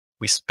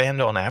We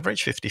spend on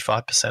average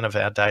 55% of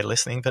our day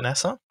listening,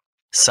 Vanessa.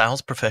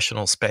 Sales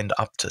professionals spend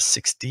up to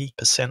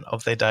 60%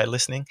 of their day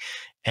listening,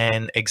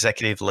 and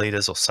executive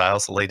leaders or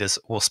sales leaders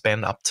will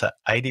spend up to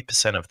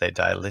 80% of their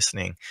day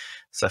listening.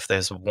 So if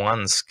there's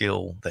one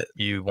skill that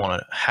you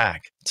want to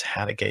hack, it's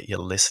how to get your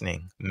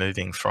listening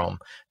moving from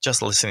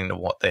just listening to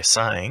what they're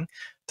saying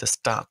to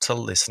start to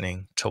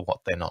listening to what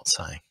they're not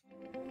saying.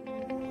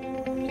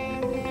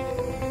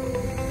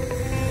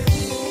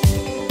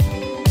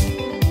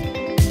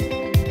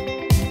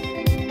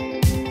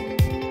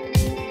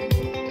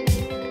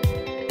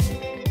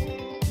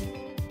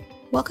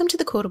 Welcome to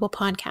the Quotable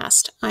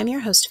podcast. I'm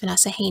your host,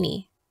 Vanessa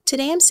Haney.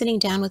 Today I'm sitting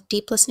down with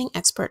deep listening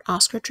expert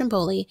Oscar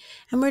Trimboli,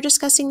 and we're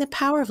discussing the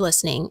power of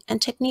listening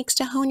and techniques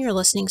to hone your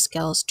listening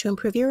skills to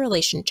improve your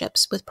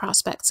relationships with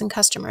prospects and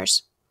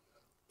customers.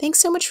 Thanks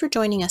so much for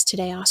joining us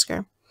today,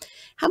 Oscar.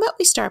 How about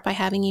we start by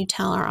having you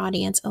tell our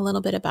audience a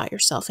little bit about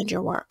yourself and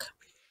your work?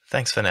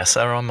 Thanks,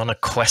 Vanessa. I'm on a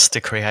quest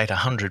to create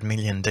 100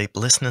 million deep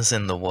listeners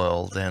in the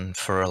world. And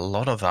for a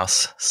lot of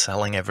us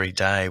selling every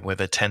day,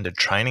 we've attended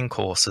training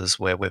courses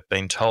where we've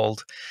been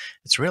told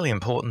it's really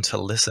important to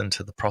listen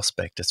to the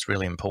prospect. It's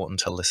really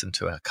important to listen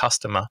to our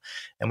customer.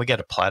 And we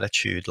get a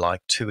platitude like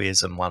 2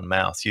 ears and 1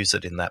 mouth, use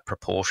it in that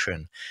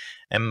proportion.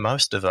 And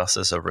most of us,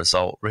 as a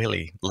result,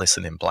 really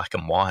listen in black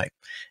and white.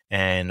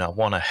 And I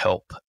want to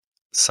help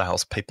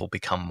salespeople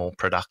become more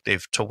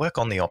productive, to work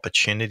on the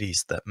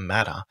opportunities that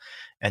matter,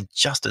 and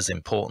just as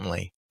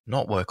importantly,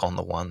 not work on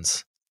the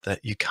ones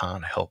that you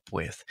can't help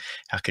with.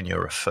 How can you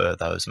refer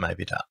those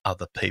maybe to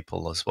other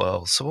people as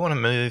well? So we want to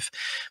move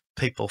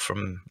people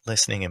from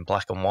listening in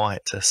black and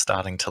white to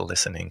starting to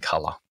listen in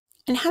color.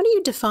 And how do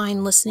you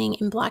define listening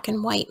in black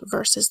and white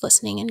versus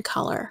listening in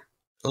color?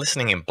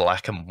 Listening in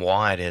black and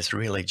white is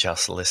really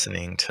just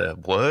listening to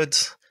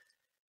words.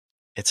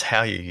 It's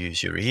how you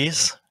use your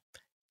ears,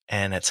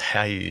 and it's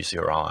how you use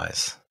your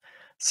eyes.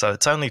 So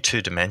it's only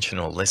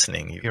two-dimensional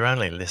listening. You're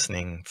only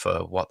listening for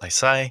what they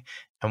say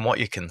and what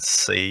you can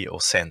see or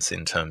sense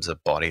in terms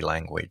of body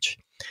language.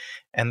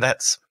 And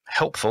that's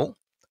helpful,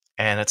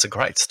 and it's a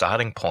great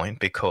starting point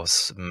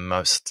because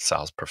most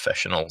sales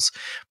professionals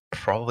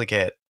probably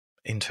get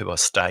into a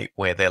state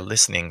where they're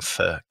listening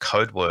for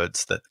code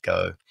words that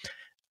go,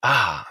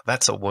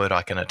 that's a word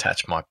I can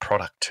attach my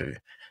product to,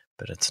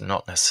 but it's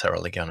not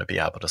necessarily going to be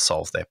able to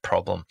solve their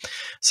problem.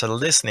 So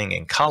listening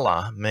in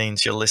color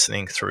means you're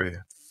listening through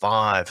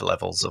 5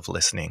 levels of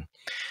listening.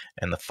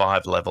 And the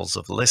 5 levels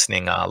of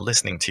listening are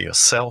listening to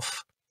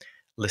yourself,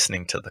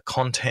 listening to the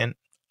content,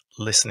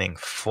 listening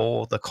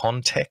for the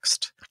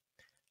context,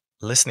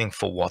 listening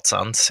for what's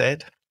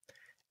unsaid,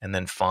 and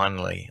then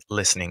finally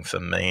listening for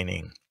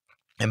meaning.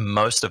 And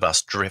most of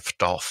us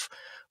drift off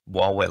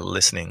while we're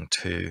listening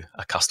to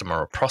a customer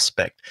or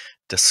prospect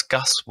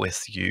discuss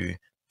with you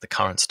the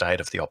current state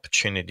of the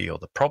opportunity or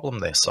the problem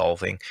they're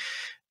solving,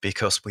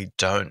 because we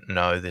don't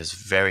know this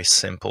very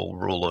simple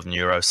rule of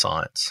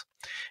neuroscience.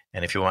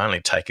 And if you're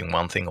only taking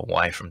one thing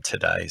away from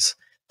today's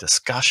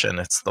discussion,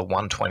 it's the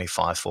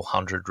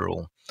 125-400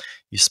 rule.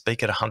 You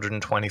speak at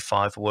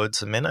 125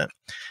 words a minute,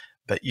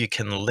 but you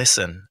can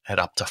listen at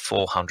up to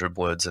 400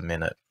 words a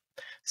minute.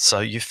 So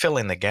you fill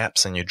in the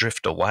gaps and you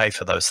drift away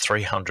for those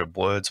 300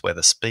 words where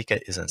the speaker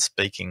isn't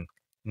speaking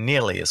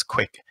nearly as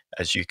quick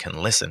as you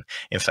can listen.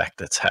 In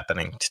fact, it's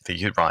happening for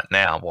you right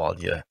now while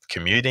you're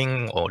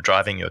commuting or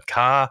driving your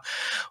car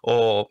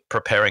or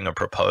preparing a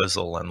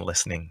proposal and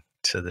listening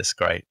to this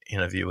great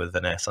interview with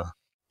Vanessa.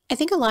 I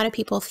think a lot of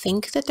people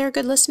think that they're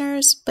good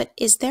listeners, but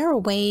is there a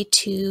way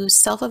to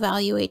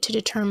self-evaluate to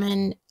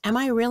determine, am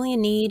I really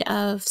in need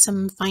of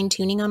some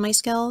fine-tuning on my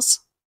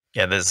skills?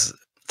 Yeah, there's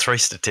 3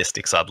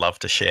 statistics I'd love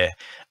to share.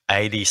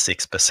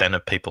 86%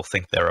 of people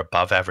think they're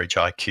above average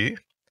IQ.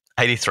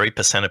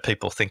 83% of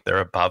people think they're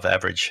above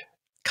average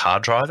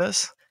car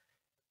drivers,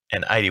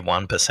 and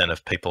 81%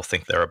 of people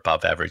think they're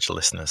above average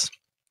listeners.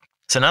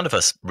 So none of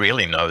us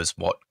really knows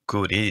what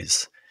good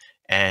is.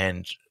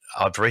 And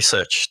I've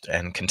researched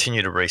and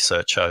continue to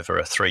research over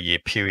a 3-year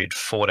period,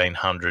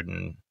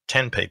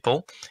 1,410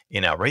 people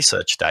in our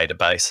research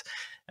database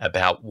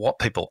about what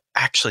people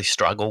actually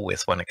struggle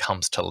with when it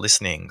comes to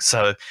listening.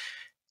 So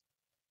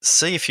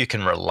see if you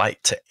can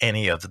relate to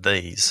any of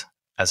these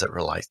as it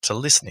relates to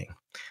listening.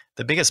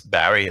 The biggest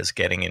barriers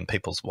getting in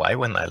people's way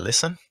when they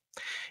listen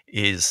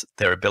is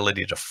their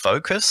ability to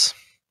focus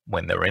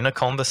when they're in a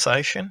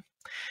conversation,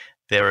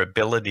 their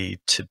ability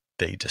to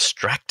be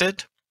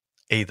distracted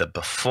either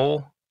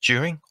before,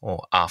 during,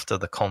 or after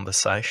the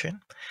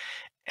conversation.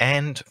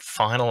 And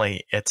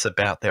finally, it's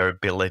about their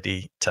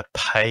ability to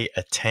pay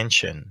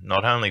attention,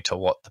 not only to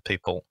what the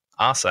people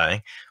are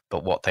saying,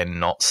 but what they're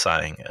not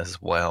saying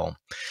as well.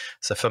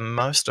 So for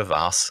most of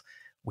us,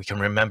 we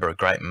can remember a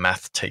great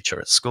math teacher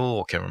at school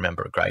or can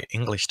remember a great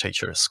English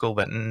teacher at school,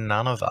 but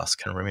none of us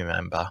can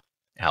remember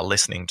our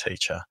listening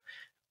teacher.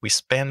 We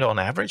spend on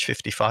average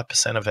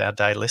 55% of our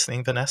day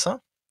listening, Vanessa.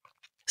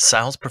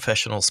 Sales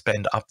professionals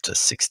spend up to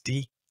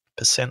 60%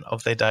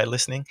 of their day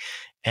listening,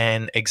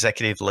 and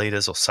executive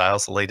leaders or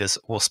sales leaders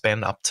will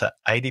spend up to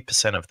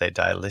 80% of their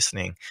day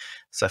listening.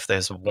 So if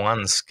there's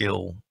one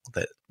skill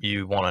that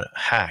you want to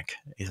hack,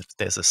 if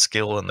there's a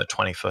skill in the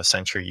 21st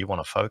century you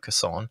want to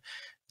focus on,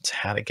 it's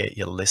how to get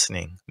your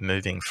listening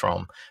moving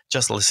from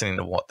just listening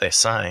to what they're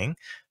saying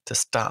to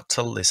start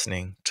to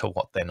listening to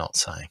what they're not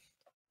saying.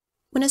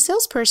 When a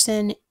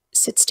salesperson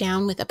sits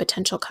down with a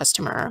potential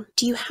customer,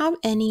 do you have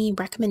any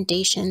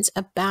recommendations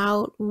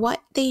about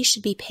what they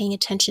should be paying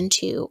attention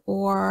to,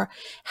 or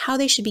how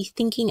they should be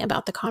thinking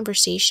about the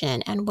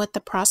conversation and what the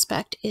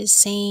prospect is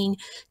saying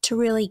to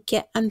really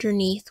get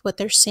underneath what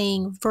they're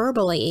saying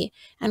verbally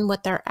and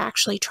what they're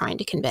actually trying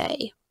to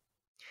convey?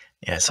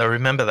 Yeah, so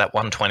remember that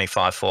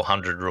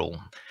 125-400 rule.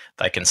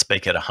 They can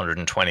speak at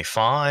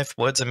 125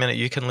 words a minute.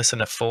 You can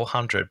listen at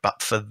 400.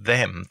 But for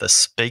them, the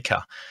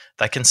speaker,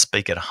 they can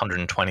speak at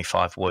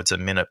 125 words a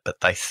minute, but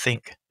they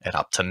think at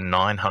up to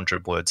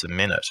 900 words a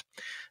minute.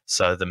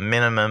 So the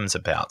minimum's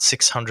about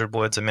 600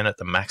 words a minute.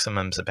 The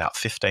maximum's about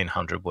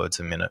 1,500 words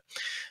a minute.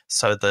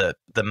 So the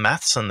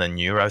maths and the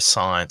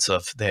neuroscience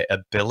of their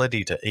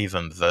ability to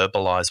even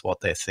verbalize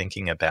what they're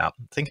thinking about.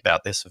 Think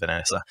about this,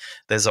 Vanessa.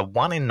 There's a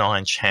 1 in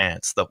 9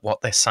 chance that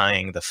what they're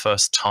saying the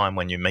first time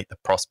when you meet the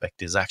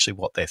prospect is actually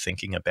what they're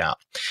thinking about.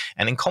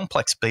 And in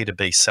complex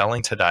B2B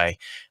selling today,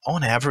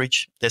 on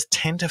average, there's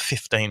 10 to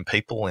 15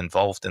 people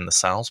involved in the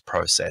sales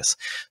process.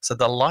 So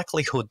the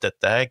likelihood that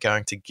they're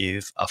going to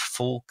give a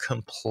full,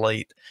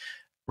 complete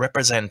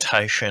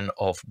representation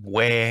of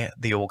where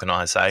the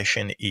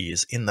organization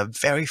is in the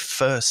very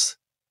first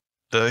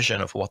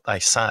version of what they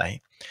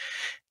say,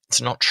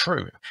 it's not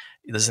true.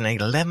 There's an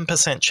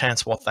 11%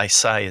 chance what they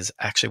say is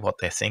actually what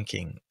they're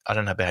thinking. I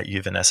don't know about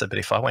you, Vanessa, but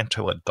if I went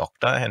to a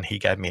doctor and he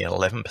gave me an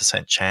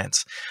 11%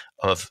 chance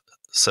of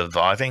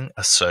surviving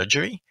a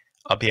surgery,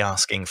 I'd be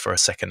asking for a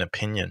second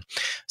opinion.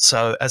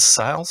 So as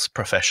sales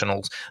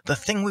professionals, the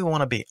thing we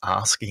want to be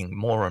asking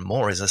more and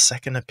more is a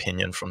second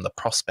opinion from the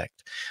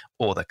prospect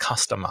or the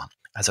customer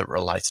as it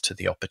relates to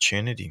the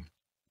opportunity.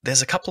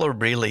 There's a couple of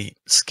really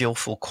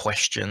skillful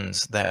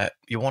questions that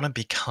you want to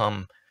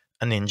become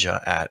a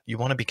ninja at. You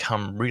want to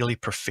become really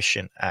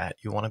proficient at.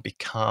 You want to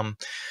become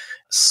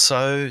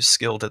so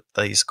skilled at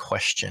these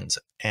questions.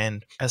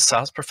 And as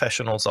sales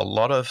professionals, a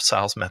lot of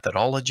sales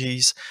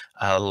methodologies,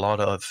 a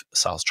lot of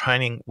sales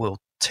training will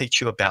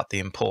teach you about the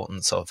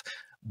importance of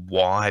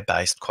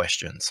why-based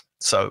questions.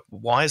 So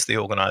why is the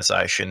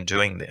organization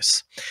doing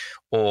this?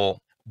 Or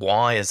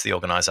why is the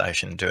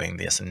organization doing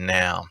this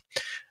now?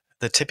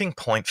 The tipping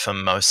point for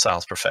most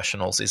sales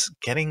professionals is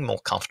getting more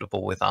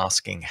comfortable with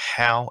asking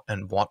how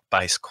and what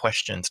based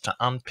questions to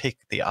unpick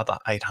the other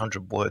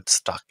 800 words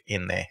stuck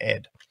in their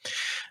head.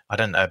 I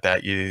don't know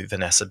about you,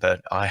 Vanessa,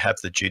 but I have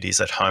the duties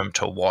at home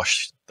to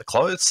wash the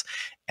clothes.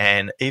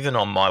 And even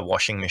on my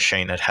washing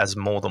machine, it has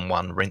more than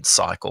one rinse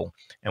cycle.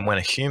 And when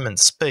a human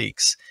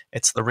speaks,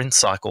 it's the rinse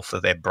cycle for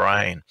their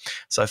brain.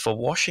 So if a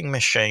washing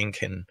machine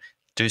can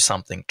do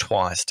something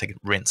twice to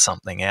rinse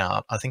something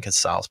out, I think as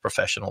sales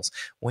professionals,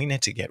 we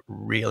need to get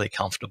really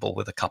comfortable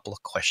with a couple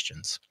of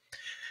questions.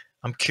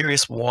 I'm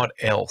curious what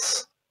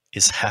else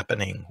is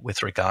happening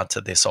with regard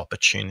to this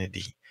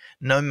opportunity.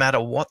 No matter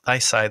what they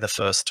say the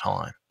first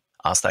time,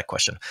 ask that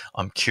question.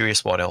 I'm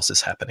curious what else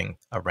is happening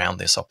around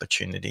this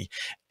opportunity.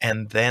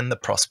 And then the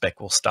prospect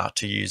will start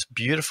to use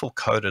beautiful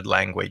coded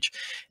language.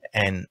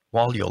 And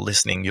while you're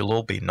listening, you'll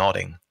all be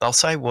nodding. They'll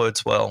say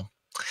words, well,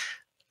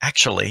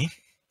 actually,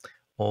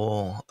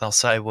 or they'll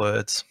say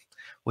words,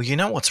 well, you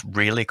know what's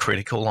really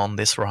critical on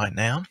this right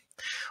now?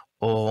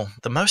 Or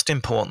the most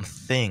important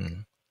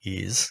thing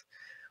is,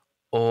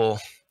 or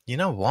you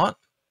know what?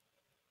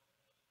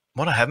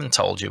 What I haven't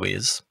told you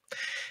is,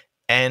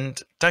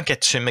 and don't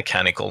get too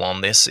mechanical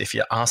on this. If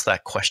you ask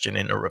that question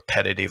in a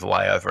repetitive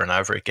way over and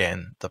over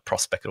again, the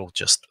prospect will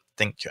just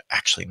think you're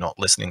actually not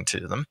listening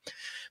to them.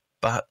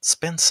 But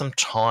spend some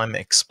time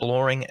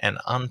exploring and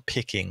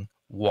unpicking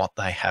what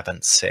they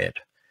haven't said.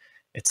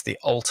 It's the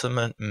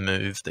ultimate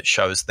move that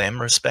shows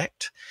them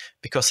respect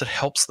because it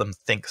helps them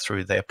think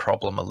through their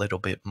problem a little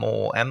bit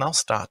more. And they'll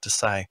start to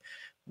say,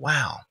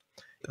 wow,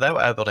 they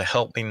were able to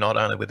help me not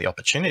only with the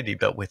opportunity,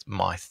 but with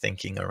my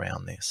thinking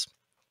around this.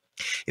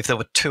 If there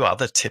were two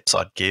other tips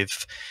I'd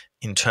give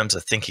in terms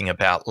of thinking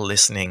about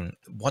listening,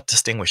 what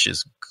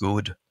distinguishes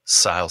good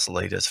sales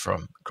leaders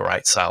from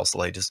great sales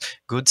leaders?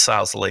 Good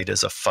sales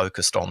leaders are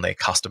focused on their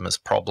customers'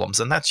 problems,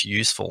 and that's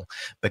useful.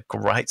 But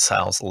great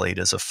sales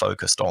leaders are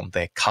focused on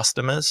their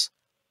customers'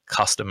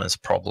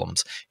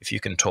 problems. If you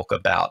can talk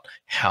about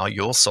how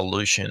your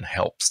solution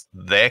helps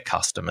their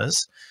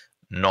customers,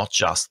 not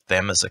just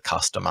them as a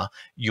customer,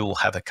 you'll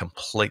have a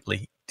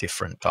completely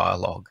different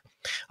dialogue.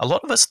 A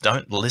lot of us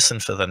don't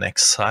listen for the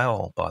next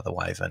sale, by the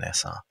way,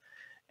 Vanessa.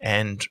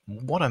 And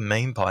what I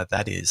mean by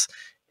that is,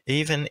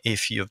 even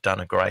if you've done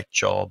a great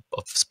job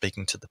of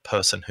speaking to the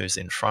person who's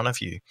in front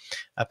of you,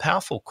 a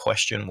powerful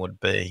question would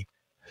be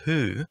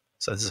who,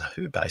 so this is a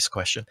who-based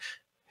question,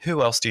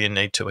 who else do you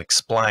need to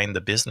explain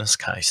the business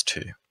case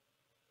to?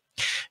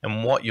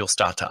 And what you'll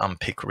start to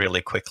unpick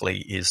really quickly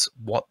is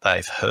what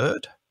they've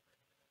heard,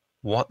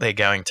 what they're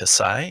going to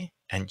say,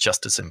 and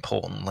just as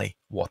importantly,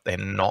 what they're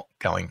not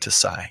going to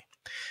say.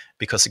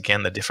 Because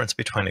again, the difference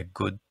between a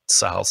good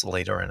sales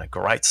leader and a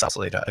great sales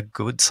leader, a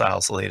good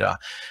sales leader,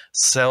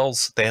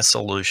 sells their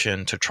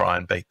solution to try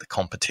and beat the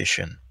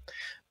competition.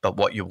 But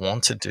what you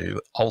want to do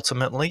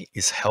ultimately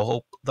is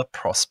help the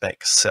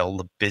prospect sell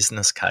the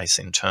business case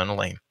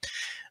internally.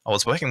 I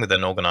was working with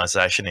an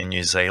organization in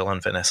New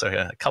Zealand,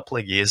 Vanessa, a couple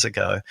of years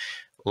ago.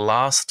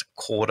 Last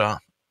quarter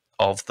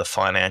of the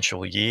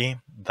financial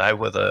year, they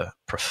were the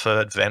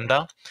preferred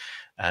vendor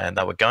and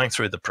they were going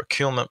through the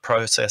procurement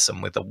process.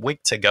 And with a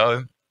week to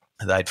go,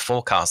 they'd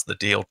forecast the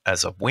deal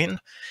as a win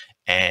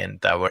and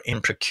they were in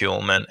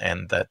procurement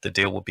and that the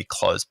deal would be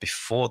closed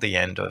before the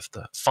end of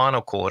the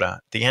final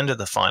quarter, the end of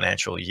the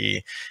financial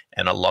year,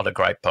 and a lot of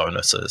great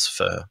bonuses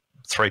for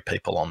 3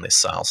 people on this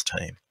sales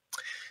team.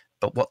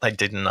 But what they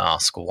didn't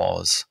ask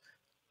was,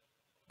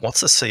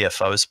 what's the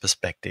CFO's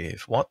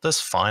perspective? What does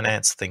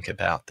finance think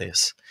about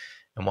this?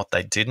 And what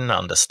they didn't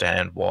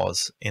understand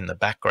was, in the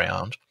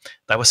background,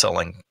 they were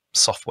selling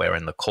software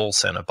in the call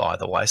center, by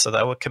the way. So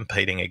they were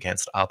competing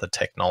against other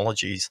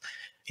technologies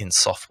in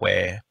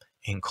software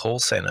in call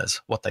centers.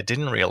 What they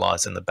didn't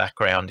realize in the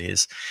background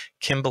is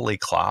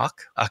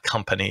Kimberly-Clark, a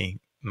company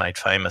made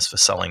famous for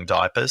selling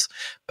diapers,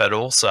 but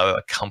also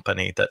a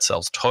company that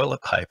sells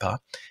toilet paper,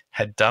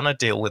 had done a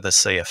deal with a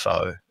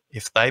CFO.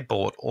 If they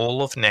bought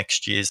all of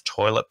next year's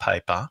toilet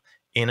paper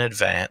in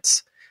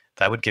advance,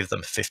 they would give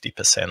them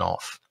 50%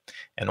 off.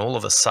 And all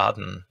of a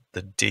sudden,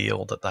 the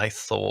deal that they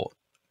thought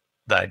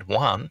they'd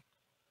won,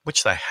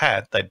 which they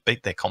had, they'd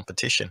beat their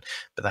competition,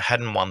 but they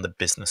hadn't won the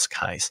business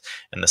case.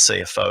 And the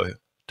CFO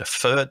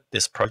deferred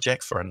this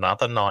project for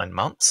another 9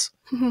 months.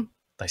 Mm-hmm.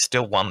 They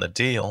still won the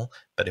deal,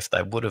 but if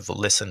they would have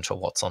listened to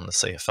what's on the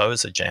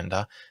CFO's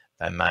agenda,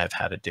 they may have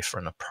had a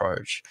different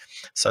approach.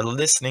 So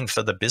listening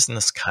for the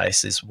business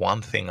case is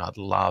one thing I'd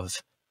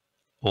love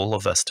all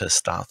of us to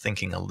start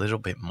thinking a little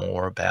bit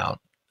more about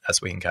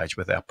as we engage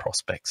with our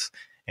prospects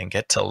and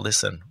get to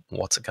listen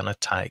what's it going to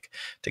take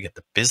to get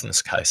the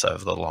business case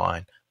over the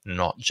line,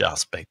 not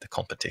just beat the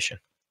competition.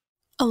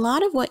 A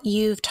lot of what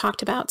you've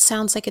talked about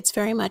sounds like it's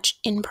very much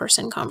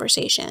in-person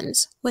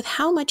conversations. With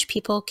how much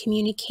people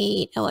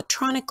communicate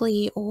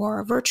electronically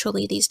or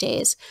virtually these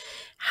days,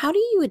 how do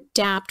you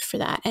adapt for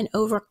that and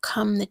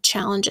overcome the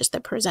challenges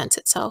that presents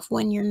itself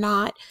when you're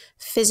not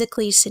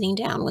physically sitting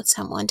down with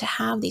someone to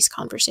have these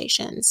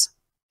conversations?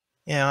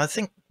 Yeah, I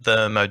think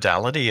the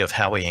modality of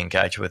how we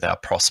engage with our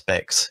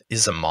prospects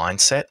is a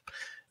mindset.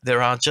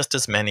 There are just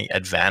as many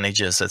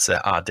advantages as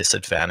there are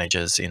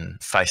disadvantages in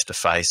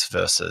face-to-face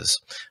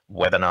versus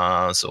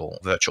webinars or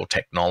virtual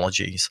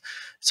technologies.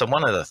 So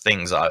one of the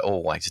things I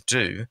always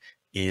do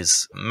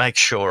is make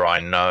sure I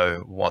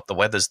know what the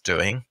weather's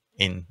doing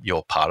in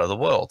your part of the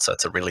world. So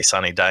it's a really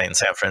sunny day in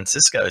San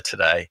Francisco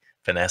today,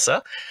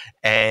 Vanessa.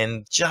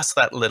 And just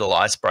that little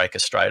icebreaker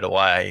straight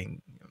away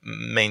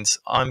means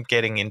I'm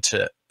getting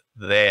into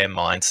their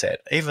mindset.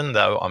 Even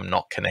though I'm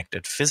not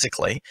connected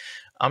physically,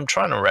 I'm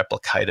trying to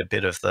replicate a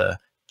bit of the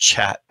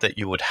chat that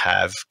you would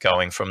have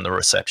going from the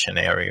reception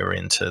area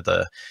into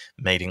the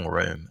meeting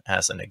room,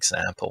 as an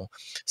example.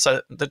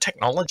 So the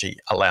technology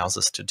allows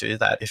us to do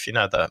that. If you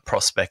know the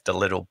prospect a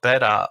little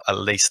better, at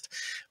least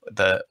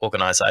the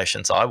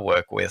organizations I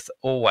work with,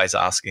 always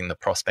asking the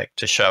prospect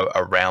to show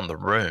around the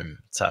room.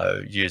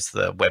 So use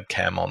the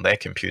webcam on their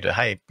computer.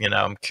 Hey,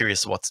 I'm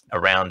curious what's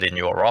around in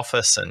your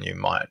office, and you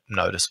might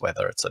notice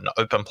whether it's an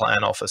open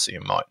plan office, or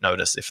you might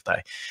notice if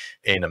they're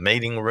in a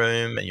meeting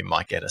room, and you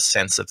might get a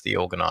sense of the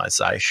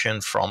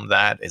organization from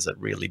that. Is it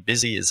really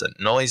busy? Is it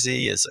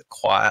noisy? Is it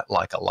quiet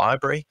like a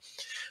library?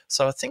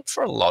 So I think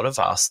for a lot of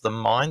us, the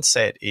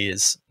mindset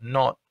is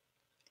not,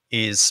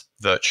 is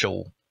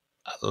virtual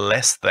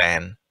less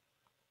than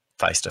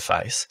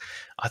face-to-face.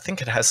 I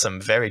think it has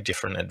some very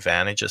different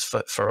advantages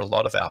for a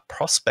lot of our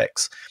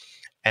prospects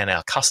and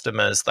our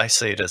customers. They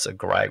see it as a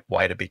great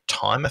way to be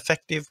time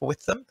effective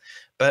with them.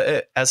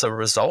 But as a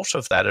result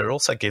of that, it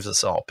also gives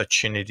us an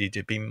opportunity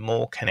to be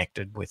more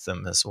connected with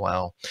them as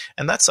well.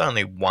 And that's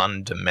only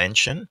one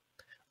dimension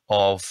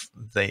of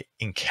the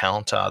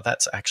encounter.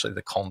 That's actually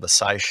the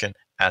conversation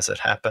as it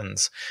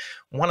happens.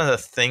 One of the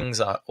things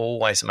I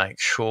always make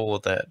sure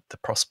that the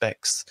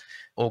prospects,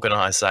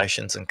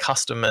 organizations and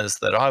customers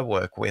that I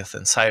work with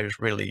and say is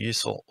really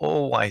useful,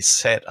 always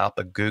set up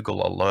a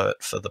Google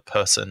alert for the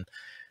person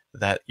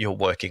that you're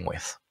working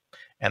with.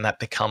 And that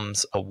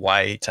becomes a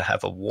way to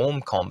have a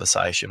warm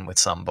conversation with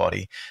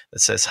somebody that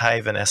says,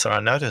 hey, Vanessa, I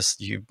noticed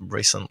you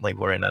recently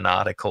were in an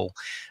article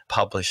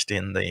published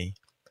in the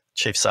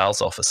Chief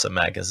Sales Officer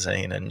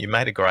magazine, and you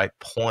made a great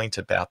point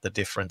about the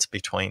difference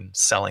between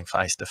selling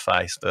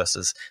face-to-face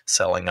versus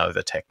selling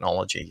over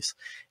technologies.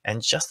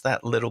 And just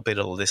that little bit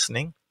of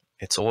listening,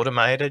 it's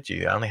automated.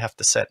 You only have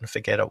to set and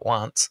forget it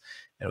once.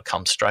 It'll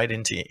come straight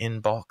into your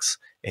inbox.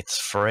 It's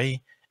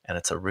free, and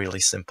it's a really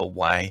simple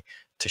way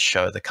to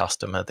show the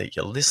customer that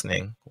you're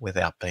listening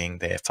without being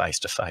there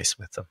face-to-face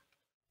with them.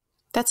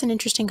 That's an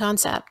interesting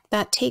concept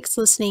that takes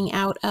listening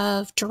out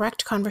of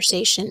direct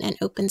conversation and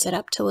opens it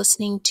up to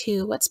listening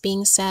to what's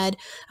being said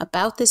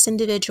about this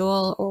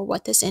individual or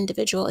what this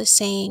individual is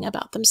saying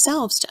about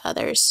themselves to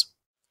others.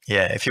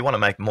 Yeah, if you want to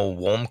make more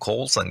warm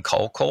calls than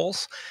cold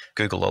calls,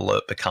 Google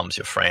Alert becomes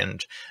your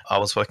friend. I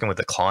was working with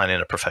a client in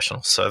a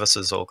professional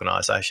services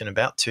organization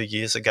about 2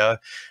 years ago,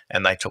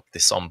 and they took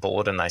this on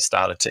board and they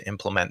started to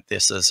implement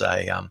this as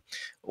a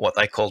what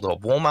they called a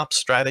warm-up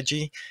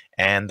strategy.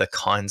 And the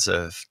kinds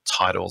of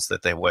titles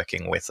that they're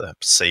working with are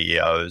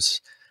CEOs,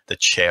 the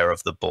chair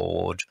of the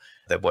board.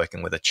 They're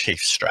working with a chief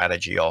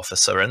strategy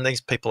officer, and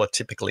these people are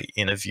typically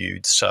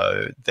interviewed,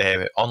 so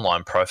their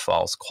online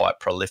profile is quite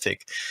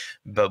prolific.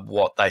 But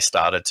what they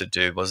started to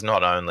do was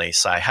not only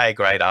say, hey,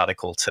 great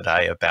article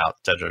today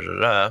about da da da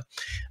da,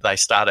 they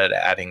started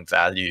adding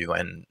value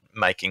and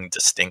making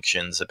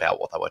distinctions about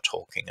what they were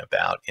talking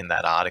about in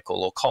that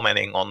article, or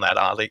commenting on that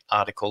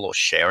article, or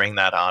sharing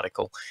that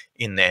article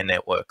in their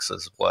networks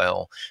as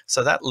well.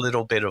 So that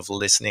little bit of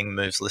listening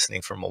moves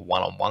listening from a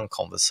one-on-one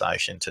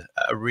conversation to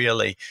a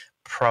really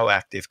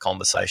proactive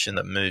conversation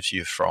that moves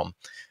you from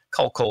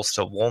cold calls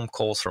to warm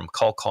calls, from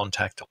cold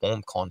contact to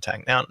warm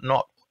contact. Now,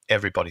 not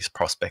everybody's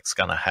prospect's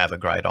going to have a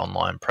great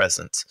online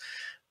presence.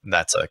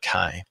 That's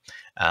okay.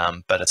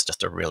 But it's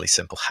just a really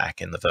simple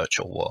hack in the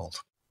virtual world.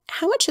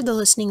 How much of the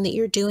listening that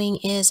you're doing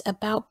is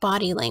about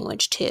body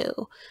language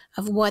too,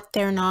 of what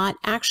they're not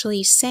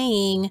actually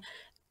saying,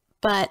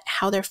 but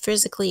how they're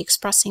physically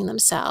expressing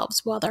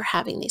themselves while they're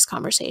having these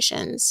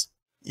conversations?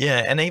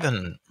 Yeah, and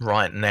even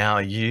right now,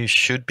 you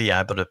should be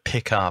able to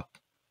pick up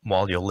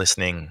while you're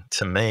listening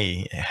to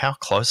me, how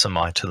close am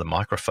I to the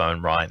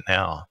microphone right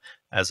now,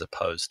 as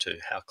opposed to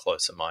how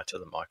close am I to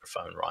the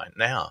microphone right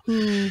now.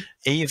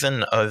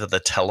 Even over the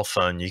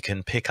telephone, you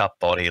can pick up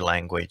body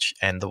language,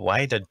 and the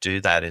way to do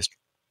that is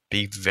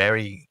be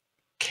very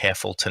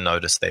careful to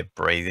notice their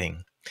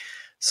breathing.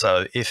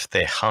 So if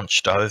they're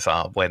hunched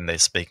over when they're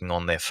speaking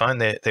on their phone,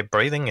 their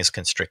breathing is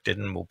constricted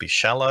and will be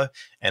shallow.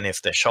 And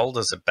if their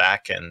shoulders are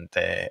back and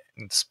their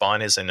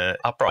spine is in an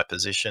upright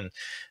position,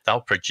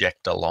 they'll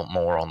project a lot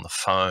more on the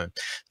phone.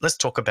 Let's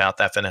talk about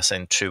that, Vanessa,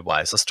 in two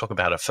ways. Let's talk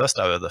about it first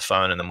over the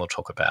phone, and then we'll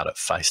talk about it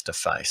face to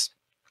face.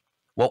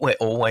 What we're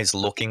always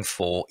looking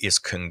for is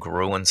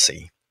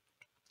congruency.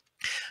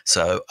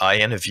 So I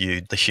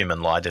interviewed the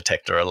human lie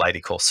detector, a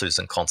lady called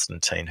Susan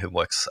Constantine, who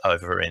works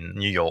over in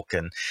New York,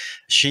 and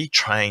she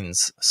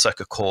trains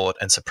circuit court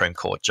and Supreme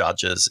Court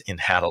judges in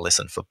how to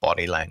listen for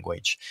body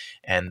language.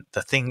 And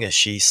the thing that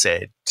she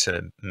said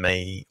to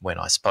me when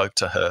I spoke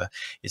to her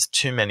is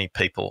too many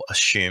people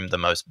assume the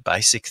most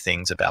basic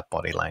things about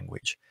body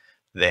language.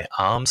 Their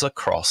arms are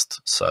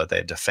crossed, so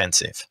they're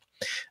defensive.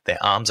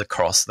 Their arms are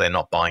crossed, they're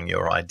not buying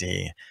your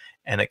idea.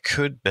 And it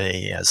could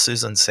be, as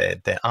Susan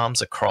said, their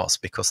arms are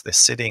crossed because they're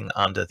sitting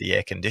under the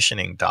air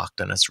conditioning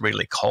duct and it's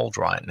really cold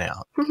right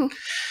now.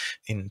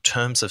 In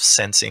terms of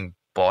sensing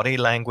body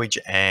language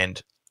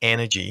and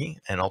energy,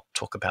 and I'll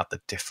talk about the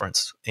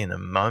difference in a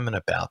moment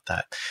about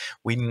that,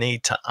 we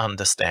need to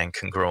understand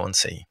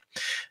congruency.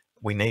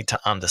 We need to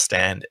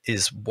understand,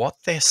 is what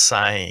they're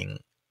saying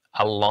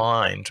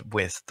aligned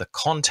with the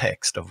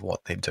context of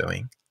what they're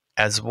doing,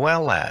 as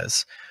well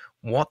as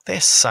what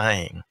they're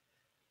saying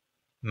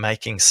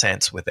making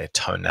sense with their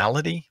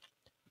tonality,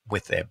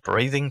 with their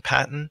breathing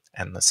pattern,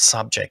 and the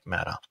subject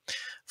matter.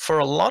 For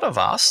a lot of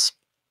us,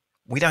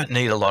 we don't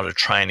need a lot of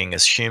training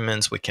as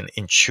humans. We can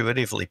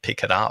intuitively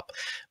pick it up.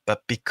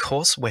 But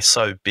because we're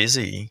so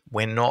busy,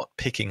 we're not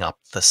picking up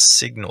the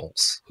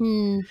signals.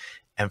 And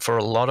for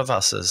a lot of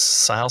us as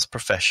sales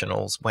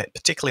professionals,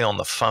 particularly on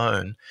the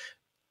phone,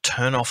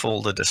 turn off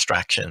all the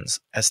distractions.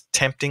 As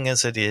tempting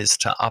as it is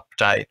to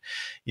update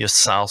your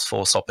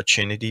Salesforce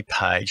opportunity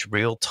page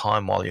real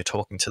time while you're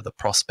talking to the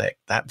prospect,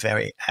 that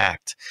very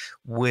act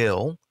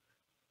will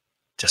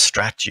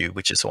distract you,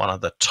 which is one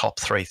of the top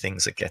 3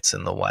 things that gets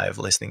in the way of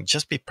listening.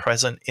 Just be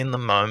present in the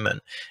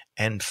moment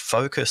and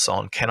focus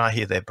on, can I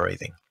hear their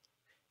breathing?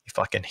 If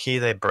I can hear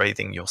their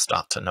breathing, you'll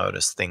start to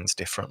notice things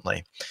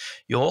differently.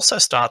 You'll also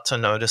start to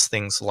notice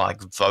things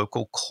like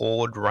vocal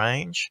cord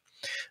range.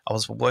 I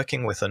was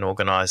working with an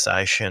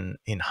organization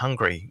in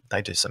Hungary.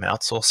 They do some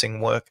outsourcing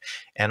work,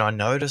 and I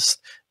noticed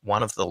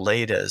one of the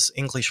leaders,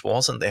 English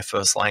wasn't their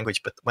first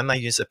language, but when they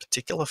use a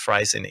particular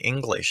phrase in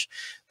English,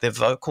 their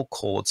vocal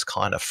cords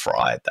kind of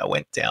fried. They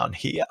went down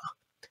here.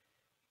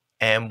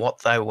 And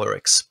what they were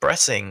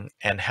expressing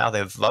and how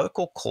their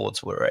vocal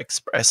cords were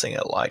expressing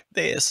it like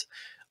this,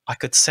 I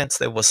could sense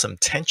there was some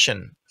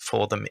tension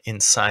for them in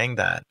saying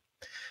that.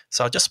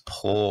 So I just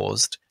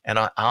paused and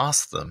I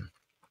asked them,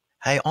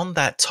 hey, on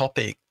that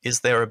topic,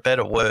 is there a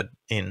better word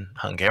in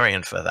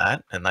Hungarian for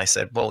that? And they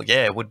said, well,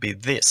 yeah, it would be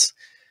this.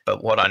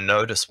 But what I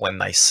noticed when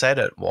they said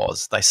it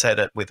was they said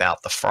it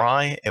without the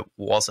fry. It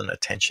wasn't a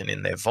tension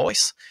in their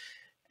voice.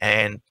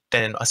 And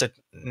then I said,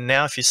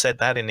 now if you said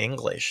that in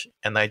English,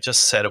 and they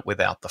just said it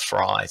without the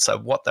fry. So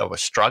what they were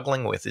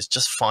struggling with is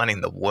just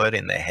finding the word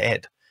in their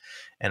head.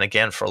 And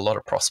again, for a lot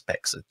of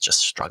prospects, it's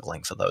just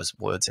struggling for those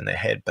words in their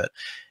head. But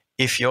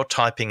if you're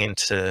typing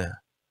into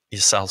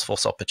your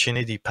Salesforce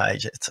opportunity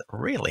page, it's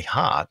really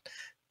hard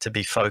to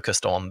be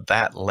focused on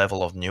that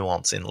level of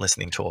nuance in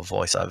listening to a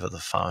voice over the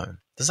phone.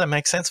 Does that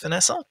make sense,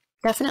 Vanessa?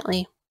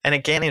 Definitely. And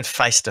again, in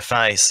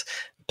face-to-face,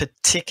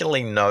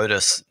 particularly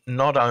notice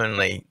not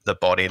only the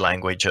body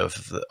language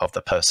of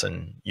the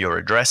person you're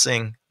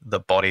addressing, the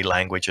body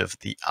language of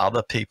the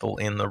other people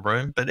in the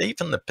room, but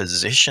even the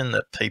position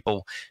that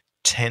people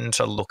tend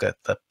to look at,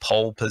 the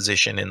pole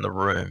position in the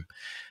room.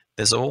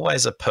 There's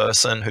always a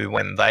person who,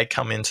 when they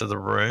come into the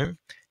room,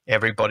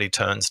 everybody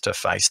turns to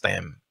face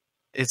them.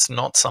 It's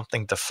not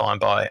something defined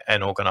by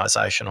an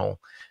organizational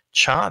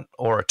chart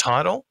or a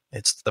title.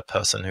 It's the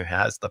person who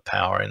has the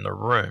power in the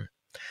room.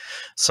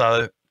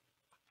 So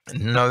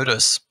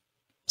notice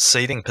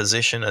seating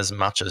position as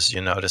much as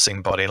you're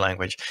noticing body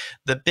language.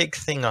 The big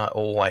thing I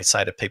always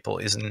say to people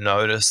is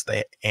notice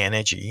their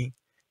energy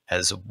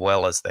as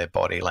well as their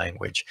body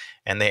language.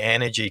 And their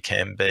energy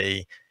can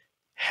be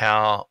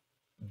how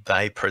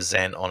they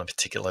present on a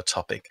particular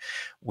topic.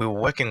 We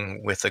were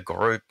working with a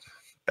group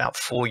about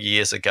 4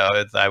 years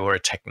ago. They were a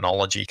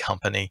technology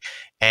company,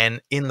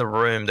 and in the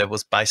room there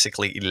was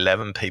basically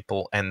 11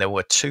 people, and there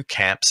were 2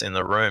 camps in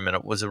the room, and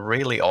it was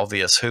really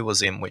obvious who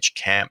was in which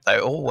camp. They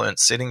all weren't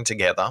sitting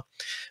together,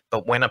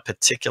 but when a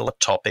particular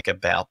topic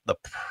about the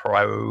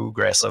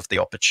progress of the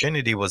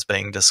opportunity was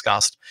being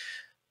discussed,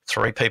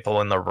 3 people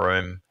in the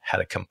room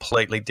had a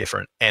completely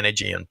different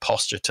energy and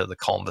posture to the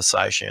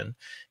conversation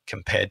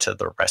compared to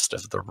the rest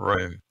of the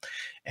room.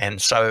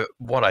 And so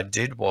what I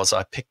did was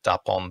I picked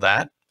up on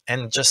that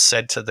and just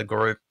said to the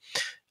group,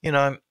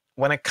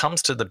 when it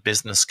comes to the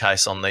business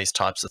case on these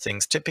types of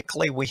things,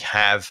 typically we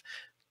have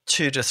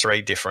 2 to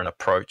 3 different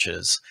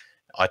approaches.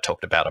 I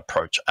talked about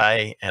approach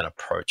A and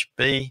approach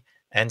B,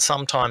 and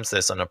sometimes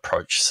there's an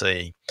approach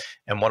C.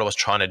 And what I was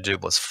trying to do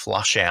was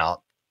flush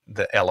out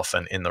the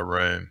elephant in the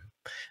room,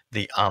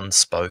 the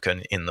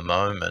unspoken in the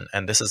moment.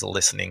 And this is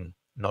listening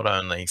not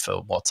only for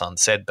what's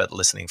unsaid, but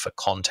listening for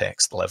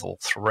context, level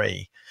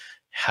 3.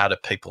 How do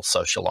people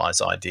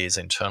socialize ideas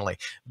internally?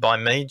 By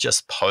me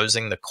just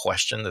posing the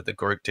question that the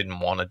group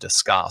didn't want to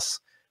discuss,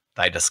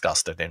 they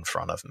discussed it in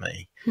front of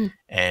me.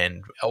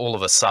 And all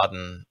of a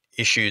sudden,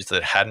 issues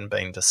that hadn't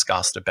been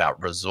discussed about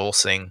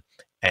resourcing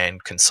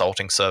and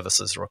consulting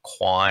services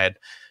required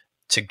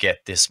to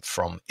get this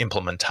from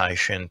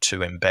implementation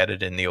to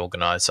embedded in the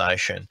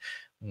organization,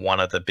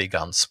 one of the big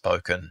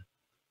unspoken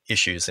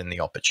issues in the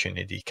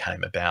opportunity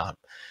came about.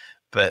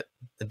 But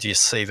do you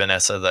see,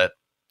 Vanessa, that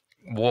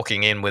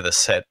walking in with a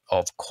set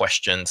of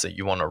questions that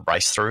you want to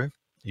race through,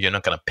 you're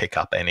not going to pick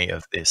up any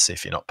of this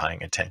if you're not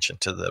paying attention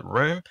to the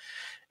room.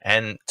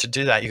 And to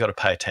do that, you've got to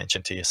pay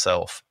attention to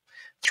yourself.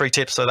 3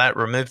 tips for that: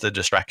 remove the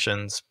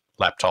distractions,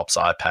 laptops,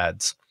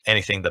 iPads,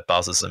 anything that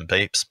buzzes and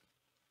beeps.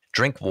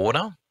 Drink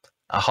water.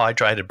 A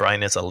hydrated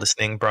brain is a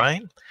listening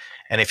brain.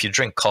 And if you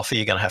drink coffee,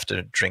 you're going to have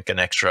to drink an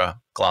extra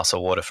glass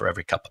of water for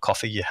every cup of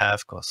coffee you have,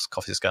 because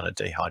coffee is going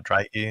to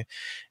dehydrate you.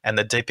 And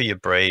the deeper you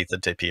breathe, the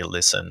deeper you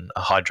listen.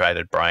 A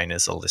hydrated brain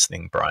is a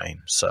listening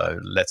brain. So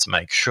let's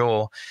make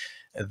sure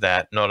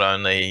that not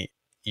only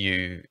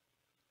you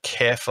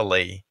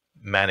carefully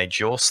manage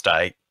your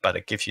state, but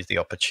it gives you the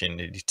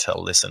opportunity to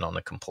listen on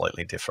a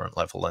completely different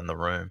level in the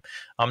room.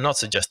 I'm not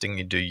suggesting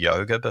you do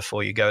yoga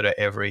before you go to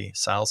every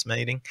sales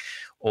meeting,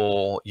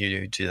 or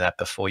you do that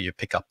before you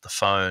pick up the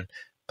phone.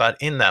 But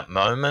in that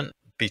moment,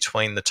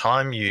 between the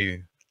time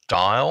you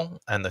dial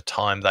and the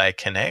time they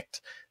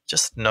connect,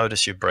 just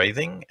notice your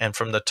breathing. And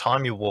from the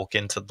time you walk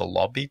into the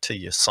lobby to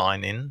you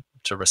sign in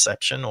to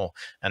reception or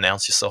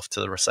announce yourself to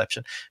the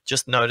reception,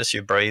 just notice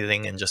your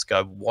breathing and just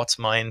go, what's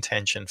my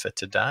intention for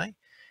today?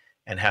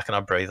 And how can I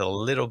breathe a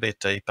little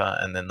bit deeper?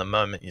 And then the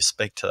moment you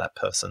speak to that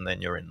person,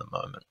 then you're in the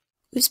moment.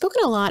 We've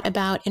spoken a lot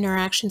about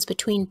interactions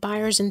between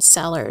buyers and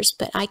sellers,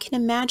 but I can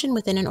imagine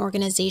within an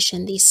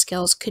organization, these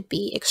skills could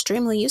be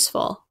extremely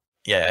useful.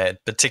 Yeah,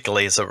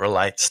 particularly as it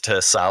relates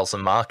to sales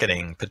and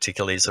marketing,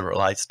 particularly as it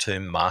relates to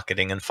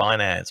marketing and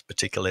finance,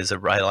 particularly as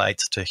it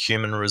relates to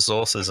human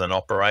resources and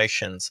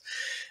operations.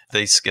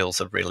 These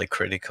skills are really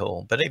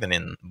critical. But even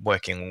in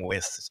working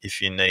with,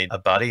 if you need a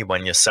buddy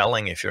when you're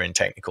selling, if you're in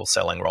technical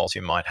selling roles,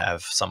 you might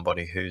have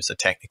somebody who's a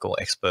technical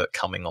expert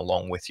coming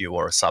along with you,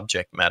 or a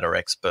subject matter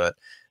expert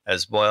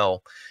as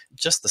well.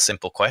 Just the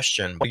simple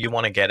question, what do you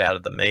want to get out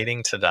of the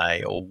meeting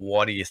today? Or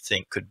what do you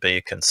think could be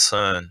a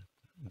concern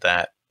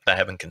that they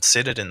haven't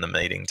considered in the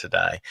meeting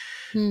today?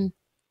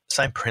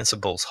 Same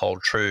principles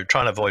hold true.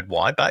 Trying to avoid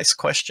why-based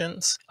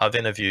questions. I've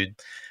interviewed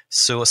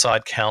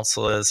suicide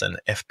counselors and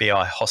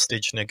FBI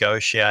hostage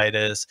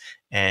negotiators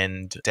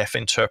and deaf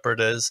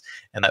interpreters,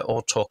 and they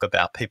all talk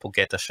about people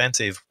get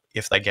defensive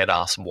if they get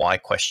asked why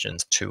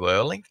questions too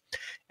early,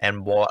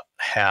 and what,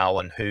 how,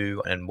 and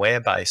who, and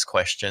where-based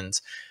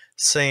questions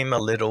seem a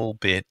little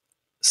bit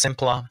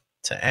simpler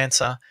to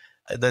answer.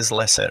 There's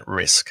less at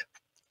risk.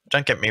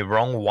 Don't get me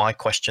wrong, why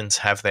questions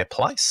have their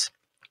place,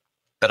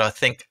 but I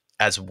think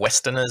as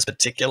Westerners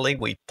particularly,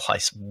 we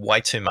place way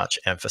too much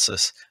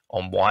emphasis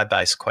on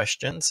why-based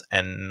questions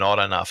and not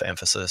enough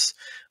emphasis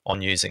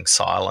on using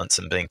silence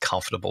and being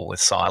comfortable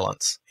with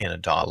silence in a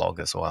dialogue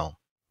as well.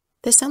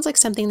 This sounds like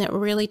something that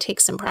really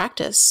takes some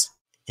practice.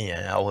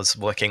 Yeah, I was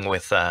working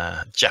with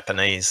a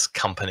Japanese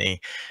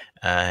company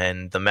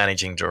and the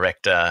managing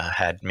director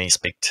had me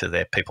speak to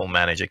their people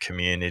manager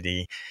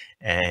community,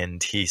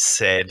 and he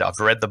said, I've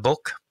read the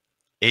book,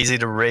 easy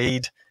to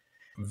read,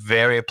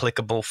 very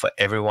applicable for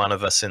every one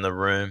of us in the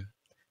room,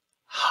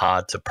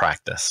 hard to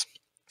practice.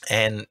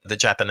 And the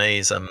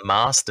Japanese are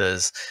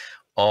masters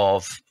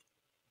of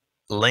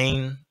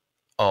lean,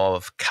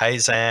 of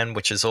Kaizen,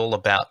 which is all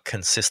about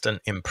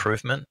consistent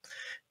improvement.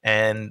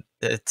 And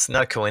it's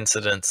no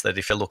coincidence that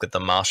if you look at the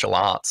martial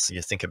arts,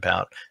 you think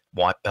about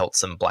white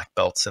belts and black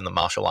belts in the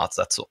martial arts,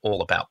 that's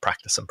all about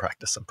practice and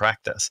practice and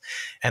practice.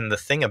 And the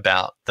thing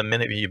about the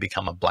minute you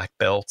become a black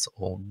belt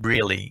or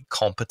really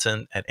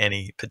competent at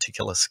any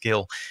particular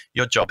skill,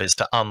 your job is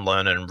to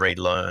unlearn and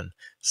relearn.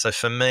 So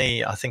for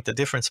me, I think the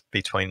difference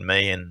between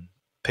me and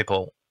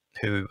people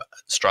who are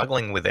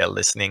struggling with their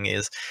listening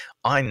is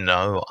I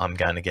know I'm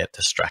going to get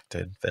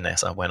distracted,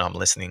 Vanessa, when I'm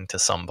listening to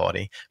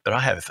somebody, but I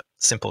have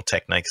simple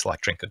techniques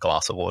like drink a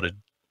glass of water,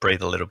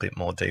 breathe a little bit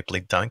more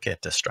deeply, don't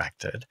get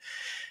distracted,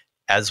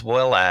 as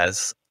well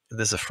as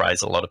there's a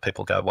phrase a lot of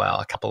people go, wow,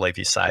 I can't believe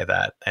you say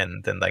that.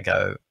 And then they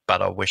go,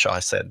 but I wish I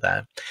said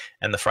that.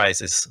 And the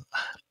phrase is,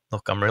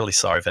 look, I'm really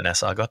sorry,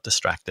 Vanessa, I got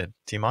distracted.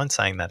 Do you mind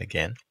saying that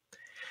again?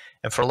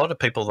 And for a lot of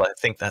people, they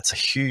think that's a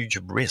huge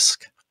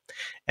risk.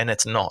 And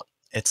it's not.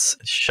 It's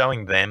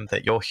showing them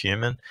that you're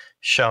human,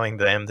 showing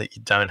them that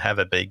you don't have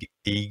a big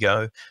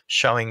ego,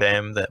 showing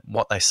them that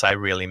what they say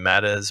really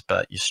matters,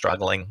 but you're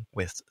struggling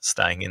with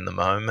staying in the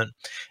moment.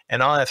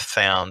 And I have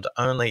found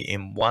only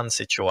in one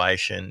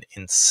situation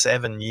in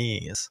 7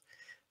 years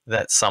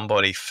that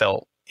somebody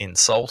felt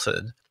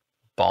insulted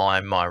by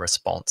my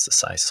response to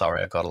say,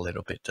 sorry, I got a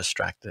little bit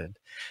distracted.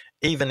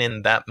 Even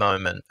in that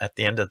moment, at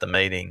the end of the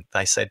meeting,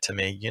 they said to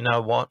me, you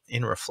know what,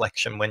 in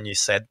reflection, when you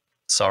said,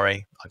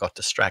 sorry, I got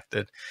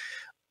distracted,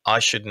 I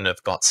shouldn't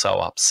have got so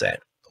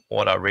upset.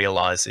 What I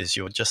realized is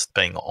you're just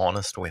being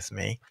honest with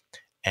me,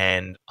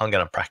 and I'm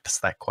going to practice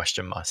that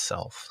question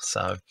myself.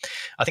 So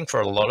I think for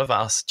a lot of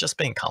us, just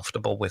being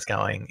comfortable with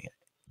going,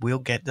 we'll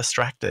get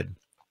distracted.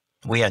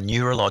 We are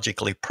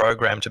neurologically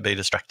programmed to be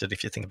distracted.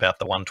 If you think about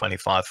the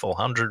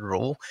 125-400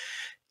 rule,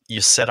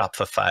 you're set up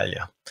for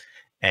failure.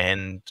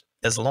 And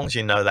as long as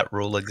you know that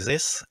rule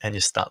exists and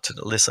you start to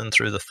listen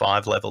through the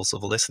 5 levels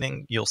of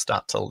listening, you'll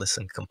start to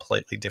listen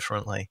completely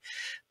differently.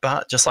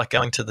 But just like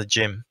going to the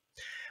gym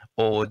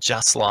or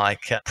just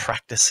like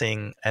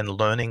practicing and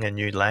learning a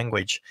new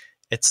language,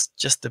 it's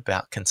just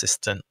about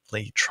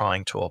consistently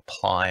trying to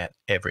apply it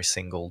every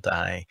single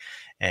day.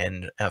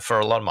 And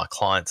for a lot of my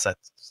clients, that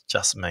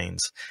just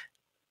means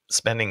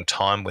spending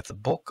time with a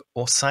book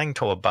or saying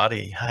to a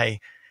buddy,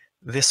 hey,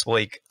 this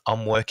week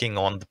I'm working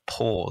on the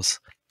pause.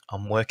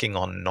 I'm working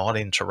on not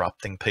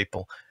interrupting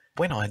people.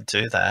 When I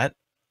do that,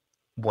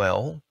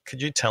 well,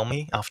 could you tell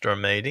me after a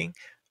meeting?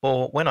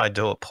 Or when I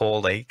do it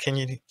poorly, can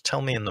you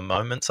tell me in the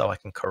moment so I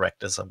can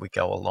correct as we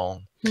go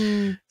along?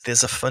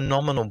 There's a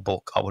phenomenal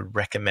book I would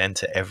recommend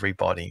to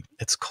everybody.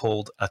 It's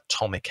called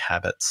Atomic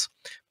Habits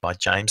by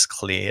James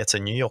Clear. It's a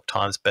New York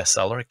Times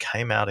bestseller. It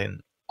came out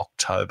in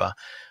October.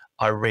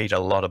 I read a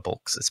lot of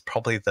books. It's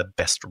probably the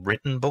best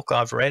written book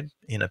I've read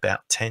in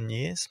about 10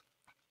 years.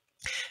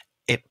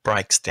 It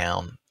breaks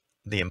down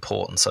the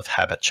importance of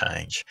habit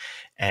change.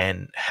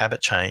 And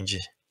habit change,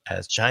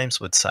 as James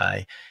would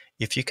say,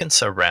 if you can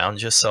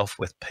surround yourself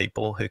with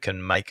people who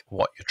can make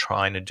what you're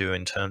trying to do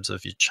in terms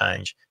of your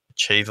change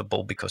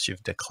achievable because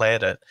you've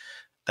declared it,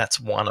 that's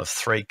one of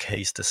 3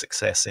 keys to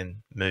success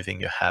in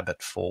moving your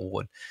habit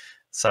forward.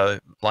 So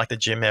like the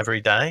gym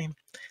every day,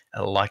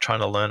 like trying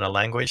to learn a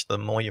language, the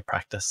more you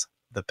practice,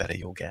 the better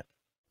you'll get.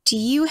 Do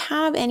you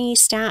have any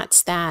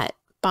stats that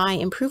by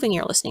improving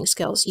your listening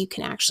skills, you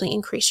can actually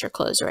increase your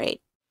close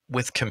rate?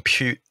 With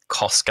compute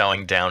costs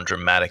going down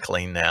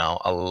dramatically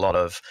now, a lot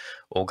of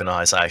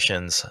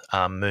organizations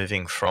are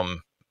moving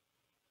from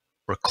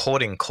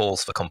recording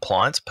calls for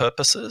compliance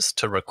purposes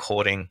to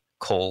recording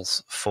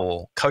calls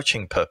for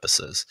coaching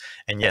purposes.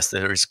 And yes,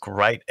 there is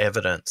great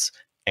evidence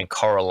and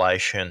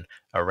correlation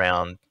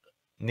around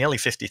nearly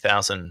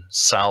 50,000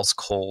 sales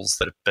calls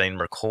that have been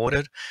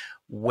recorded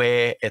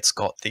where it's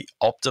got the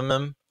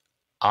optimum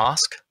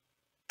ask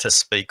to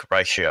speak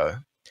ratio.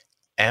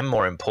 And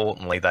more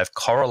importantly, they've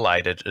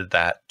correlated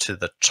that to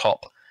the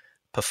top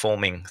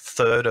performing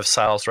third of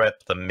sales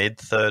rep, the mid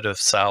third of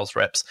sales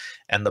reps,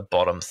 and the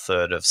bottom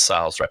third of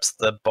sales reps.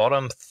 The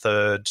bottom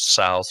third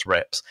sales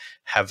reps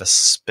have a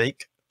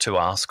speak to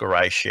ask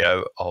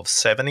ratio of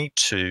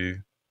 72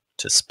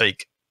 to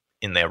speak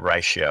in their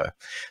ratio.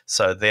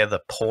 So they're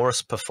the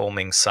poorest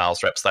performing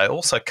sales reps. They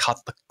also cut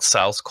the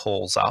sales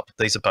calls up.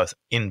 These are both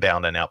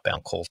inbound and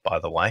outbound calls, by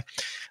the way.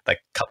 They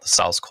cut the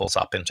sales calls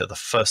up into the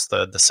first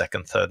third, the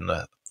second third, and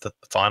the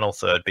final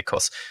third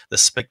because the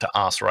speak to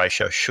ask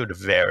ratio should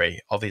vary.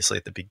 Obviously,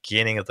 at the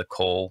beginning of the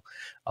call,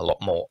 a lot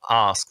more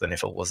ask than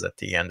if it was at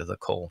the end of the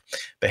call.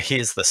 But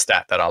here's the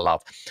stat that I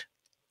love.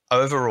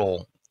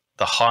 Overall,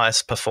 the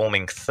highest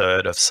performing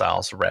third of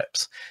sales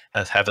reps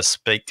have a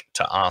speak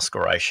to ask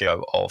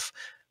ratio of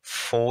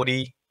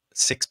 46%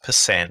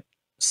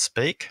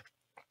 speak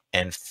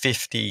and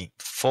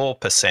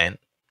 54%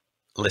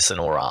 listen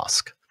or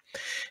ask.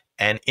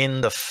 And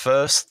in the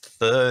first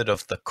third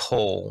of the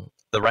call,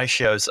 the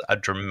ratios are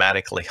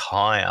dramatically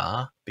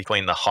higher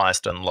between the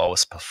highest and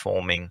lowest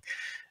performing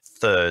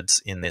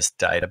thirds in this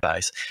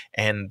database.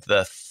 And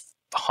the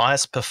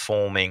highest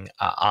performing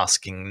are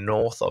asking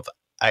north of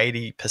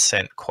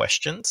 80%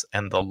 questions,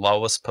 and the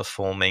lowest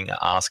performing are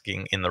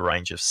asking in the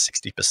range of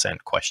 60%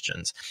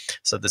 questions.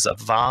 So there's a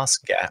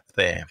vast gap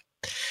there.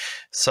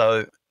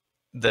 So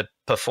the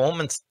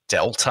performance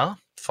delta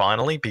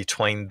finally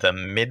between the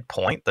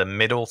midpoint, the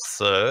middle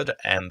third,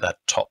 and the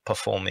top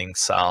performing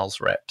sales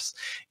reps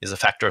is a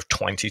factor of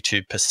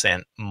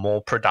 22%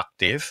 more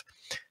productive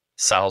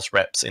sales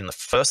reps in the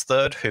first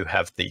third who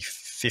have the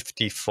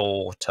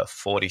 54 to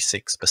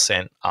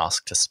 46%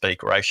 ask to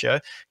speak ratio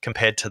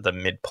compared to the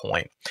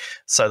midpoint.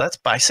 So that's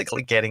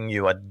basically getting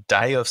you a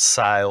day of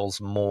sales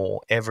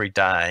more every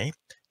day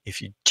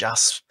if you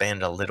just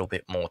spend a little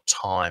bit more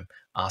time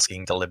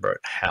asking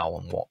deliberate how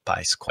and what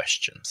based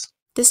questions.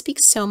 This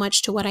speaks so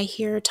much to what I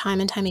hear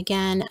time and time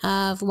again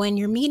of when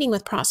you're meeting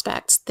with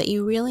prospects, that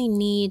you really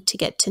need to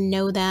get to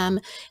know them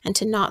and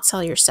to not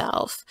sell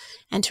yourself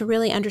and to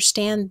really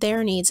understand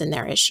their needs and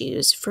their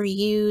issues for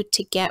you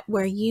to get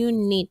where you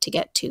need to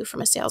get to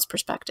from a sales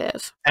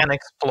perspective. And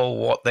explore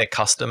what their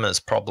customers'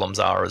 problems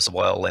are as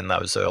well in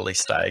those early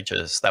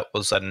stages. That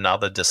was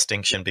another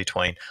distinction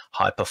between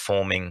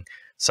high-performing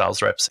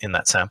sales reps in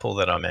that sample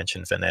that I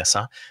mentioned,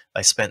 Vanessa.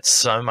 They spent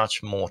so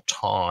much more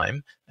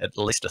time, at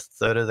least a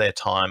third of their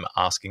time,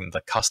 asking the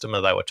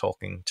customer they were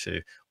talking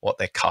to what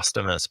their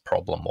customer's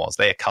problem was,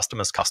 their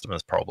customer's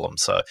problem.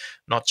 So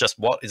not just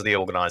what is the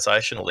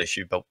organizational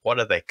issue, but what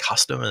are their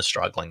customers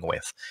struggling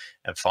with,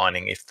 and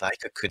finding if they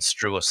could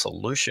construe a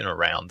solution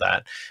around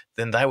that,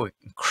 then they were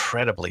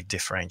incredibly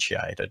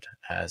differentiated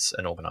as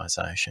an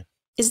organization.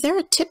 Is there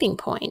a tipping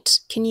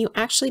point? Can you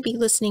actually be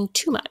listening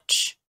too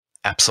much?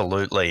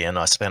 Absolutely. And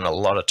I spent a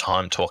lot of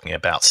time talking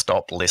about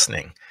stop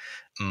listening.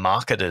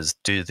 Marketers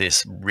do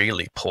this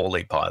really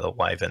poorly, by the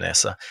way,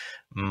 Vanessa.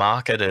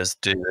 Marketers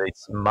do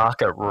this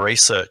market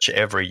research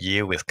every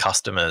year with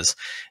customers,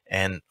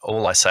 and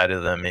all I say to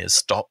them is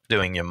stop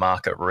doing your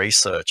market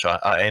research.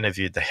 I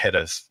interviewed the head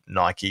of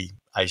Nike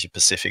Asia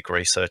Pacific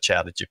research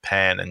out of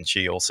Japan, and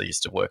she also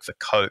used to work for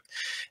Coke.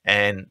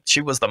 And she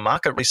was the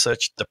market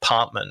research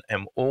department,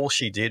 and all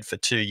she did for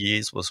 2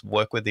 years was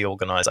work with the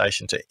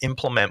organization to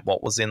implement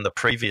what was in the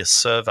previous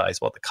surveys,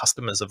 what the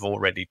customers have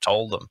already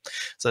told them.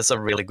 So that's a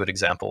really good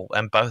example.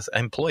 And both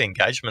employee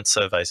engagement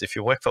surveys, if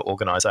you work for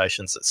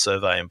organizations that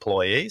survey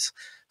employees,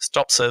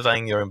 stop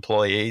surveying your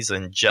employees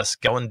and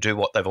just go and do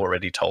what they've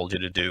already told you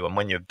to do. And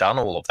when you've done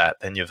all of that,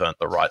 then you've earned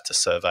the right to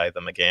survey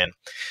them again.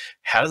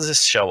 How does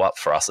this show up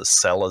for us as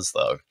sellers,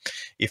 though?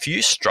 If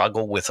you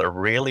struggle with a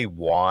really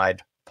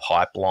wide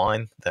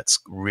pipeline that's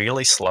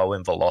really slow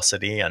in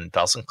velocity and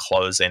doesn't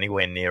close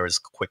anywhere near as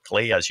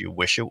quickly as you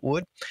wish it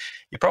would,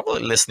 you're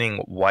probably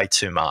listening way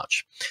too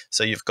much.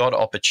 So you've got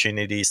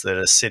opportunities that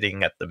are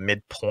sitting at the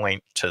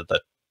midpoint to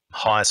the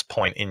highest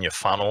point in your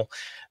funnel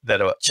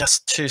that are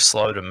just too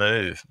slow to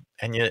move.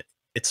 And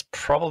it's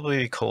probably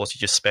because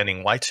you're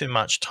spending way too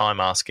much time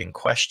asking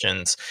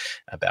questions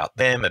about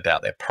them,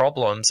 about their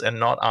problems, and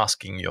not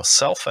asking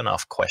yourself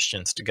enough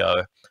questions to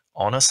go,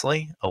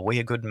 honestly, are we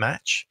a good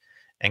match?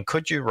 And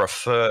could you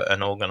refer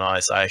an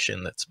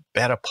organization that's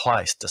better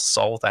placed to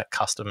solve that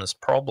customer's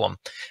problem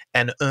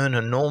and earn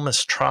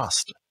enormous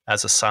trust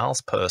as a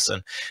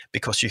salesperson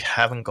because you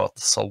haven't got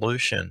the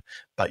solution,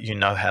 but you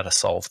know how to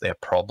solve their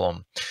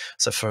problem?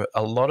 So for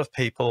a lot of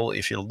people,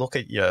 if you look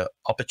at your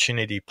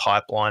opportunity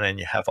pipeline and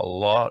you have a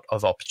lot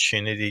of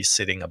opportunities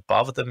sitting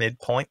above the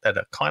midpoint that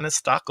are kind of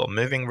stuck or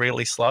moving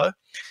really slow,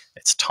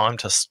 it's time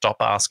to stop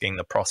asking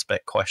the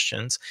prospect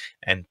questions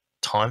and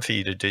time for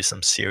you to do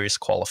some serious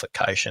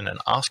qualification and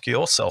ask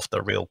yourself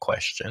the real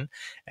question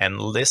and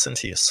listen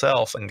to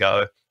yourself and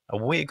go, are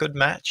we a good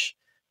match?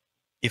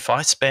 If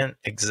I spent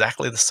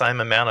exactly the same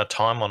amount of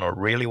time on a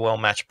really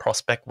well-matched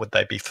prospect, would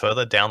they be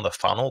further down the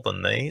funnel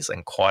than these?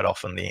 And quite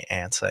often the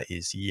answer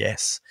is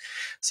yes.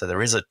 So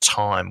there is a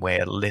time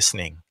where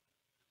listening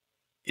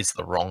is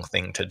the wrong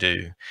thing to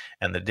do.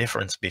 And the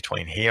difference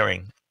between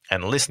hearing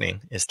and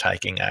listening is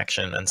taking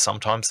action. And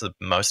sometimes the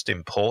most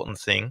important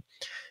thing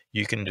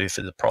you can do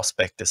for the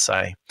prospect is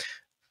say,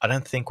 I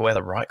don't think we're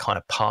the right kind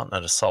of partner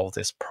to solve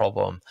this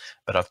problem,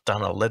 but I've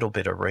done a little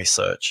bit of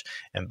research,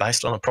 and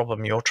based on the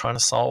problem you're trying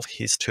to solve,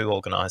 here's 2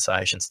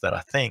 organizations that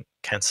I think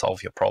can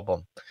solve your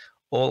problem.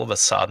 All of a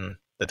sudden,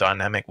 the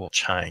dynamic will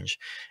change,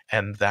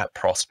 and that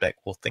prospect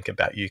will think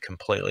about you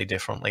completely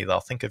differently.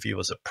 They'll think of you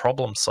as a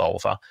problem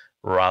solver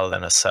rather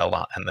than a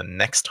seller. And the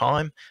next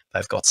time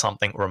they've got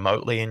something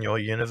remotely in your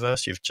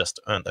universe, you've just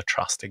earned the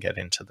trust to get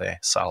into their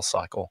sales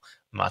cycle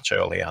much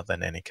earlier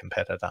than any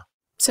competitor.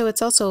 So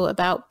it's also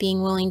about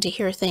being willing to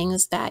hear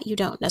things that you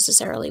don't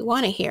necessarily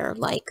want to hear,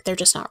 like they're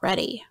just not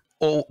ready.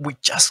 Or we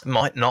just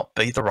might not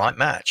be the right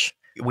match.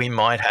 We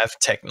might have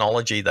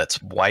technology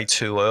that's way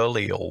too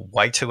early or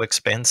way too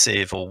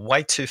expensive or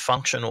way too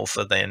functional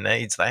for their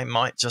needs. They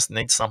might just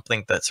need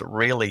something that's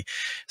really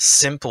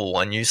simple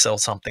and you sell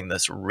something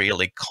that's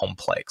really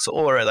complex,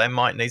 or they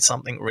might need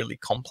something really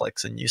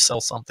complex and you sell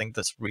something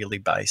that's really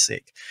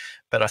basic.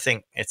 But I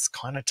think it's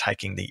kind of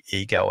taking the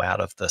ego out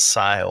of the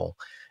sale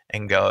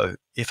and go,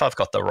 if I've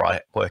got the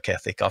right work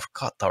ethic, I've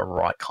got the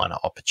right kind of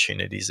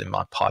opportunities in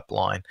my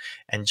pipeline,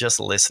 and just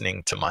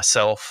listening to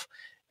myself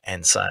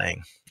and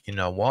saying, you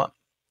know what,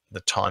 the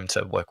time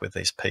to work with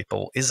these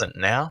people isn't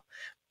now,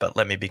 but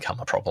let me become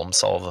a problem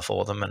solver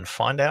for them and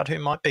find out who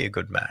might be a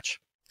good match.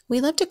 We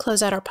love to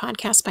close out our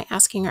podcast by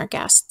asking our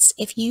guests,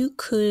 if you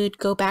could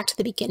go back to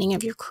the beginning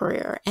of your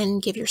career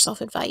and give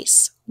yourself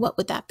advice, what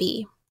would that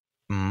be?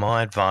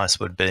 My advice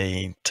would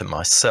be to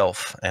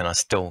myself, and I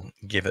still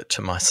give it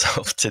to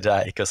myself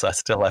today because I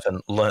still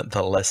haven't learnt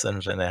the lesson,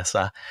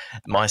 Vanessa.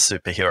 My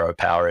superhero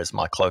power is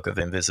my cloak of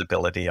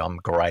invisibility. I'm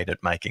great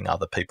at making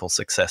other people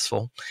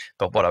successful.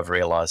 But what I've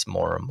realized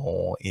more and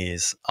more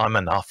is I'm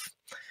enough.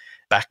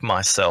 Back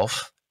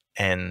myself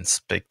and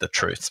speak the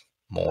truth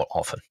more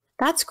often.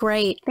 That's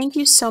great. Thank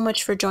you so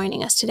much for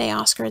joining us today,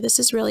 Oscar. This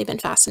has really been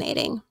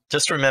fascinating.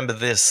 Just remember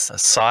this,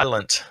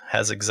 silent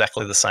has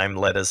exactly the same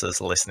letters as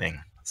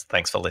listening.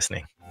 Thanks for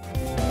listening.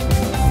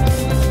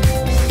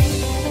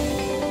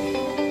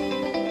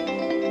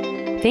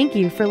 Thank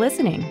you for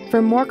listening.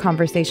 For more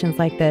conversations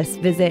like this,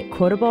 visit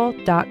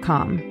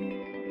Quotable.com.